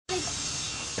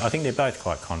I think they're both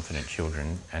quite confident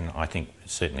children, and I think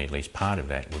certainly at least part of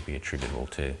that would be attributable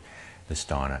to the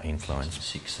Steiner influence.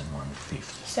 6 and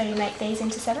 1/5. So you make these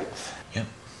into 7s? Yep.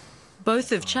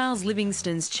 Both of Charles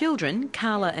Livingstone's children,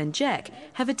 Carla and Jack,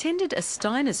 have attended a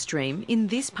Steiner stream in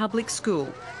this public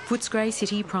school, Footscray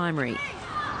City Primary.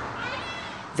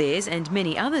 Theirs and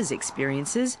many others'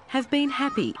 experiences have been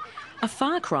happy, a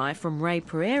far cry from Ray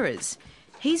Pereira's.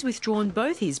 He's withdrawn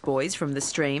both his boys from the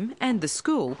stream and the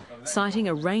school, citing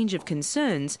a range of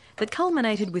concerns that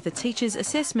culminated with a teacher's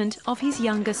assessment of his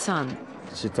younger son.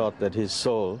 She thought that his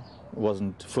soul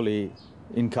wasn't fully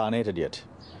incarnated yet,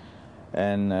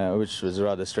 and which was a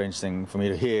rather strange thing for me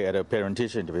to hear at a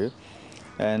parent-teacher interview.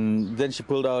 And then she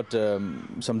pulled out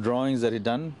some drawings that he'd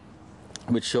done,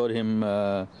 which showed him,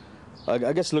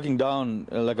 I guess, looking down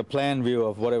like a plan view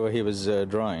of whatever he was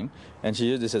drawing, and she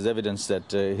used this as evidence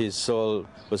that his soul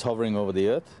was hovering over the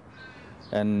earth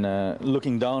and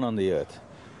looking down on the earth.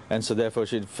 And so therefore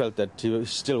she felt that he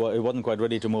wasn't quite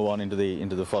ready to move on into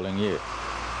the following year.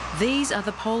 These are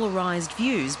the polarised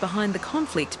views behind the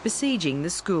conflict besieging the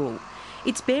school.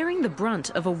 It's bearing the brunt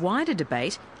of a wider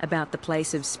debate about the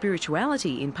place of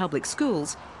spirituality in public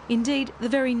schools, indeed the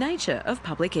very nature of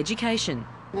public education.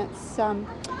 It's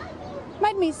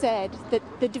made me sad that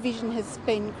the division has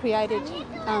been created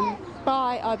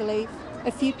by, I believe,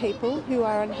 a few people who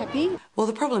are unhappy. Well,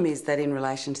 the problem is that in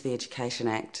relation to the Education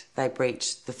Act, they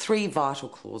breach the 3 vital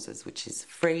clauses, which is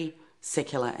free,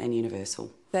 secular and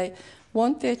universal. They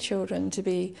want their children to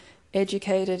be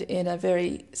educated in a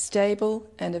very stable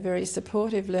and a very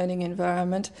supportive learning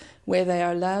environment where they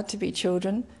are allowed to be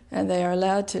children and they are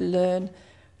allowed to learn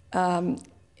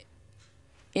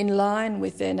in line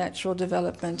with their natural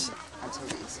development.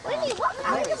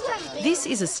 This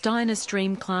is a Steiner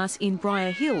stream class in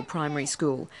Briar Hill Primary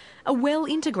School, a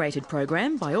well-integrated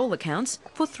program, by all accounts,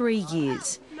 for 3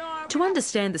 years. To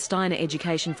understand the Steiner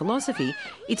education philosophy,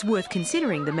 it's worth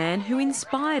considering the man who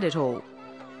inspired it all.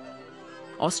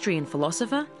 Austrian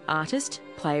philosopher, artist,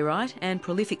 playwright and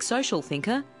prolific social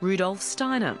thinker Rudolf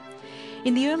Steiner.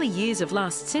 In the early years of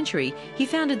last century, he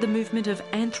founded the movement of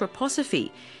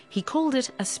anthroposophy. He called it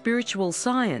a spiritual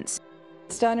science.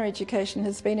 Steiner education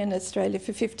has been in Australia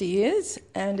for 50 years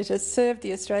and it has served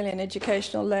the Australian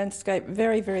educational landscape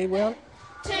very, very well.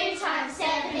 2 times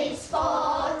 7 is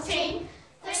 14.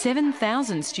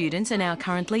 7,000 students are now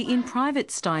currently in private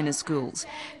Steiner schools,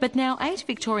 but now 8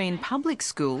 Victorian public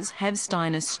schools have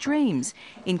Steiner streams,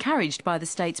 encouraged by the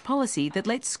state's policy that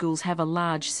lets schools have a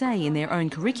large say in their own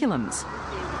curriculums.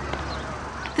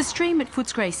 The stream at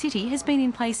Footscray City has been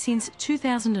in place since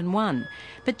 2001,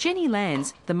 but Jenny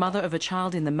Lands, the mother of a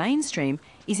child in the mainstream,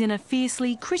 is in a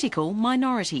fiercely critical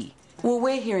minority. Well,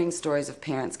 we're hearing stories of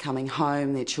parents coming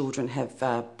home, their children have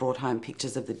brought home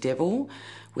pictures of the devil.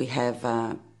 We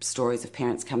have stories of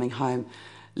parents coming home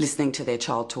listening to their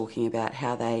child talking about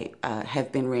how they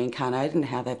have been reincarnated and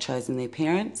how they've chosen their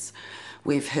parents.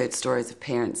 We've heard stories of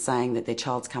parents saying that their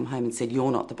child's come home and said,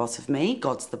 "You're not the boss of me,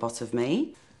 God's the boss of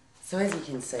me." So as you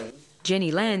can see...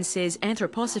 Jenny Land says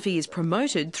anthroposophy is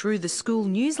promoted through the school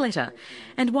newsletter,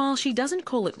 and while she doesn't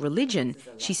call it religion,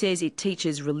 she says it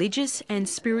teaches religious and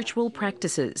spiritual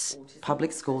practices.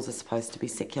 Public schools are supposed to be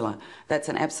secular. That's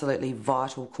an absolutely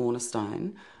vital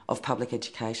cornerstone of public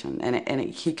education,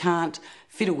 and you can't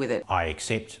fiddle with it. I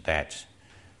accept that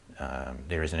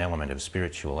there is an element of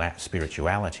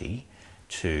spirituality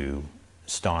to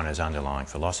Steiner's underlying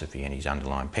philosophy and his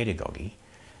underlying pedagogy,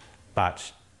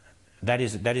 but that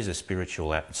is a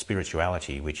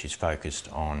spirituality which is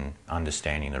focused on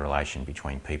understanding the relation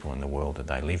between people in the world that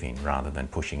they live in, rather than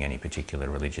pushing any particular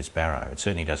religious barrow. It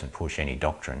certainly doesn't push any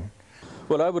doctrine.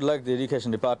 Well, I would like the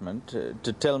Education Department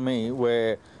to tell me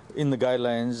where, in the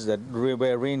guidelines,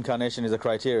 where reincarnation is a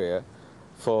criteria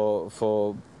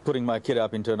for putting my kid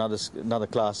up into another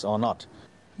class or not.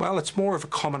 Well, it's more of a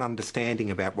common understanding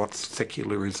about what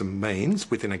secularism means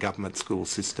within a government school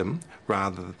system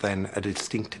rather than a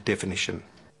distinct definition.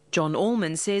 John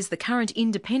Allman says the current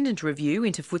independent review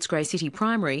into Footscray City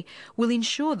Primary will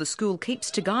ensure the school keeps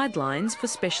to guidelines for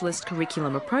specialist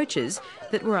curriculum approaches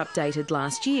that were updated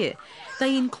last year.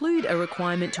 They include a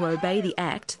requirement to obey the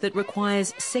Act that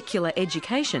requires secular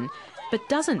education but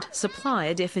doesn't supply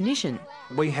a definition.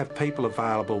 We have people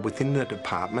available within the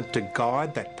department to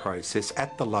guide that process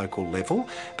at the local level,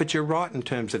 but you're right in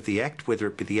terms of the Act, whether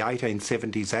it be the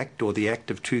 1870s Act or the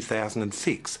Act of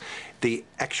 2006. The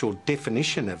actual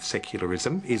definition of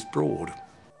secularism is broad.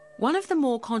 One of the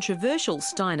more controversial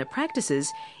Steiner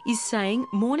practices is saying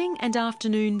morning and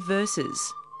afternoon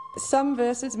verses. Some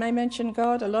verses may mention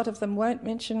God, a lot of them won't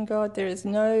mention God. There is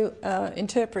no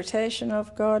interpretation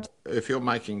of God. If you're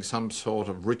making some sort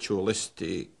of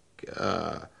ritualistic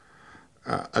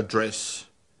address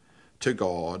to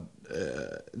God,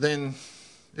 then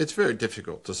it's very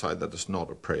difficult to say that it's not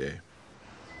a prayer.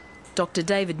 Dr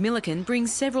David Milliken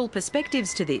brings several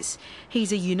perspectives to this.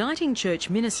 He's a Uniting Church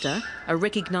minister, a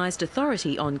recognised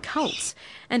authority on cults,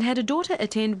 and had a daughter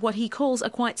attend what he calls a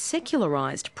quite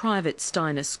secularised private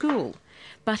Steiner school.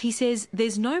 But he says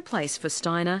there's no place for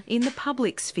Steiner in the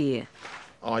public sphere.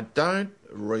 I don't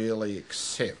really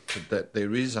accept that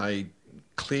there is a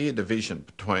clear division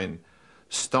between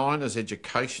Steiner's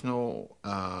educational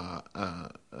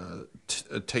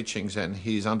teachings and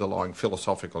his underlying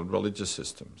philosophical and religious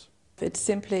systems. It's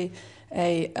simply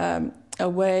a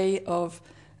way of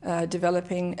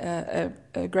developing a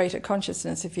greater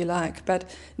consciousness, if you like, but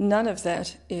none of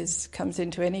that comes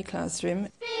into any classroom.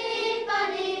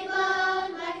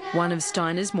 One of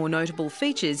Steiner's more notable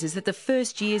features is that the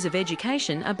first years of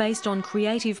education are based on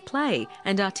creative play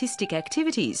and artistic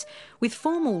activities, with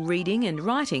formal reading and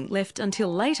writing left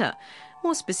until later,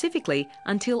 more specifically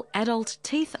until adult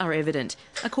teeth are evident,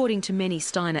 according to many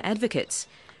Steiner advocates.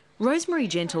 Rosemary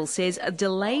Gentle says a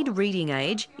delayed reading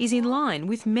age is in line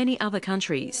with many other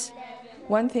countries.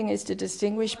 One thing is to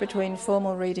distinguish between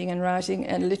formal reading and writing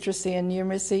and literacy and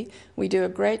numeracy. We do a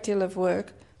great deal of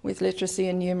work with literacy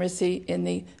and numeracy in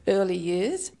the early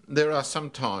years. There are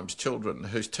sometimes children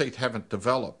whose teeth haven't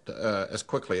developed as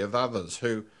quickly as others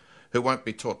who won't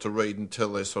be taught to read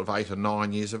until they're sort of 8 or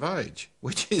 9 years of age,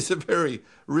 which is a very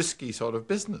risky sort of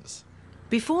business.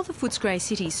 Before the Footscray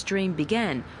City stream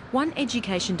began, one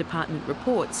Education Department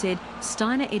report said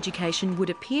Steiner education would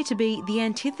appear to be the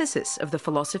antithesis of the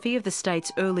philosophy of the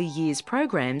state's early years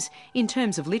programs in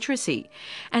terms of literacy,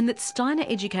 and that Steiner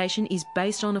education is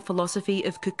based on a philosophy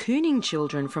of cocooning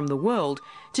children from the world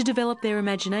to develop their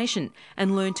imagination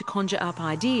and learn to conjure up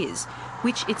ideas,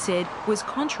 which it said was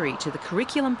contrary to the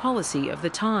curriculum policy of the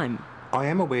time. I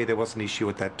am aware there was an issue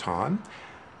at that time,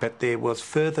 but there was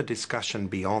further discussion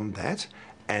beyond that,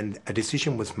 and a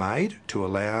decision was made to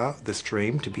allow the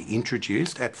stream to be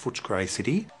introduced at Footscray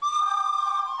City.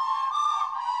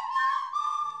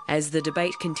 As the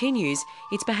debate continues,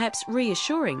 it's perhaps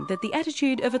reassuring that the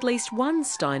attitude of at least one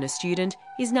Steiner student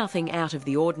is nothing out of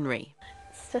the ordinary.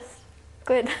 It's just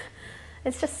good.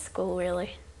 It's just school,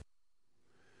 really.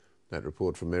 That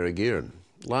report from Mary Gearan.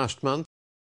 Last month,